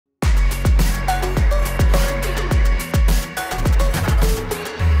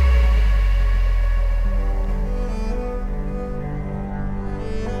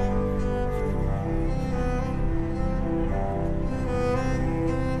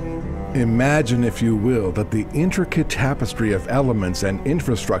Imagine, if you will, that the intricate tapestry of elements and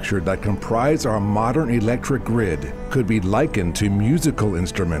infrastructure that comprise our modern electric grid could be likened to musical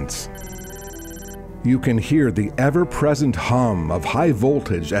instruments. You can hear the ever-present hum of high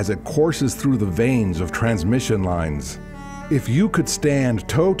voltage as it courses through the veins of transmission lines. If you could stand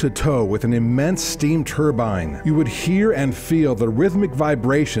toe-to-toe with an immense steam turbine, you would hear and feel the rhythmic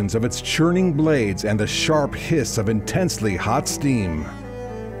vibrations of its churning blades and the sharp hiss of intensely hot steam.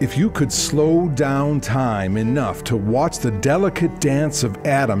 If you could slow down time enough to watch the delicate dance of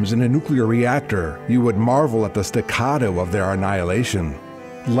atoms in a nuclear reactor, you would marvel at the staccato of their annihilation.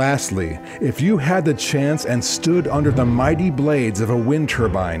 Lastly, if you had the chance and stood under the mighty blades of a wind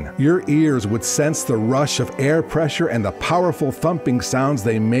turbine, your ears would sense the rush of air pressure and the powerful thumping sounds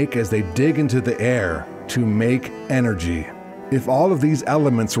they make as they dig into the air to make energy. If all of these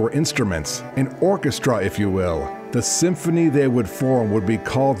elements were instruments, an orchestra if you will, the symphony they would form would be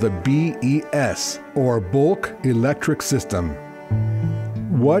called the BES, or Bulk Electric System.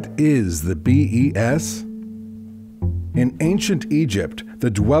 What is the BES? In ancient Egypt, the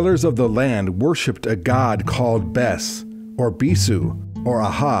dwellers of the land worshipped a god called Bes, or Bisu, or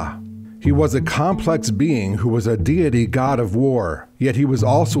Aha. He was a complex being who was a deity god of war, yet he was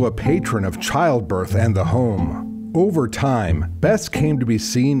also a patron of childbirth and the home. Over time, Bes came to be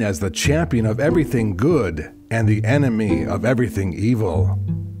seen as the champion of everything good and the enemy of everything evil.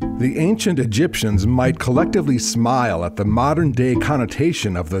 The ancient Egyptians might collectively smile at the modern-day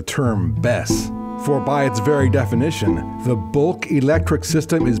connotation of the term Bes, for by its very definition, the bulk electric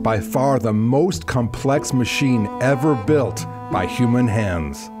system is by far the most complex machine ever built by human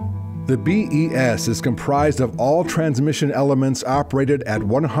hands. The BES is comprised of all transmission elements operated at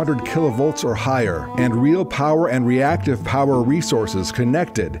 100 kilovolts or higher, and real power and reactive power resources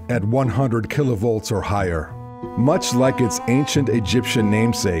connected at 100 kilovolts or higher. Much like its ancient Egyptian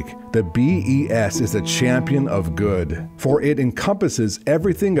namesake, the BES is a champion of good, for it encompasses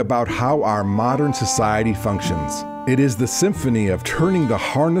everything about how our modern society functions. It is the symphony of turning the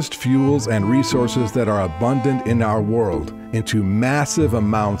harnessed fuels and resources that are abundant in our world into massive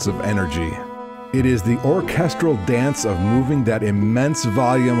amounts of energy. It is the orchestral dance of moving that immense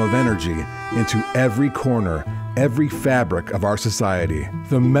volume of energy into every corner, every fabric of our society.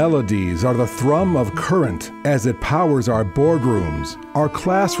 The melodies are the thrum of current as it powers our boardrooms, our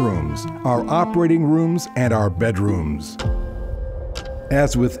classrooms, our operating rooms, and our bedrooms.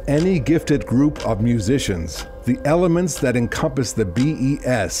 As with any gifted group of musicians, the elements that encompass the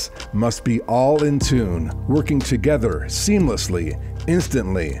BES must be all in tune, working together seamlessly,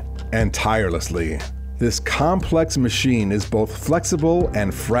 instantly, and tirelessly. This complex machine is both flexible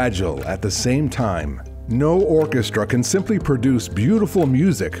and fragile at the same time. No orchestra can simply produce beautiful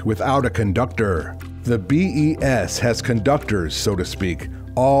music without a conductor. The BES has conductors, so to speak,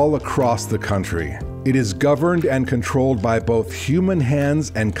 all across the country. It is governed and controlled by both human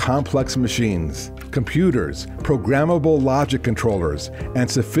hands and complex machines. Computers, programmable logic controllers, and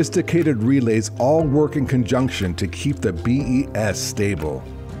sophisticated relays all work in conjunction to keep the BES stable.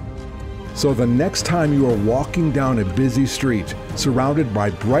 So the next time you are walking down a busy street, surrounded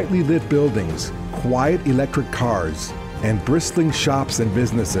by brightly lit buildings, quiet electric cars, and bristling shops and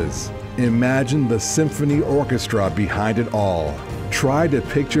businesses, imagine the symphony orchestra behind it all. Try to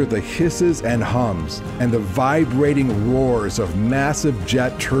picture the hisses and hums and the vibrating roars of massive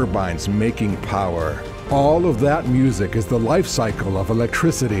jet turbines making power. All of that music is the life cycle of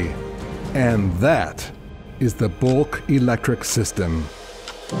electricity. And that is the bulk electric system.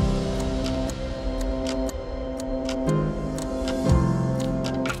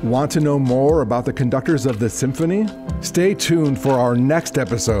 Want to know more about the conductors of the symphony? Stay tuned for our next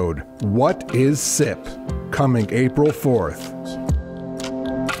episode, What is SIP? Coming April 4th.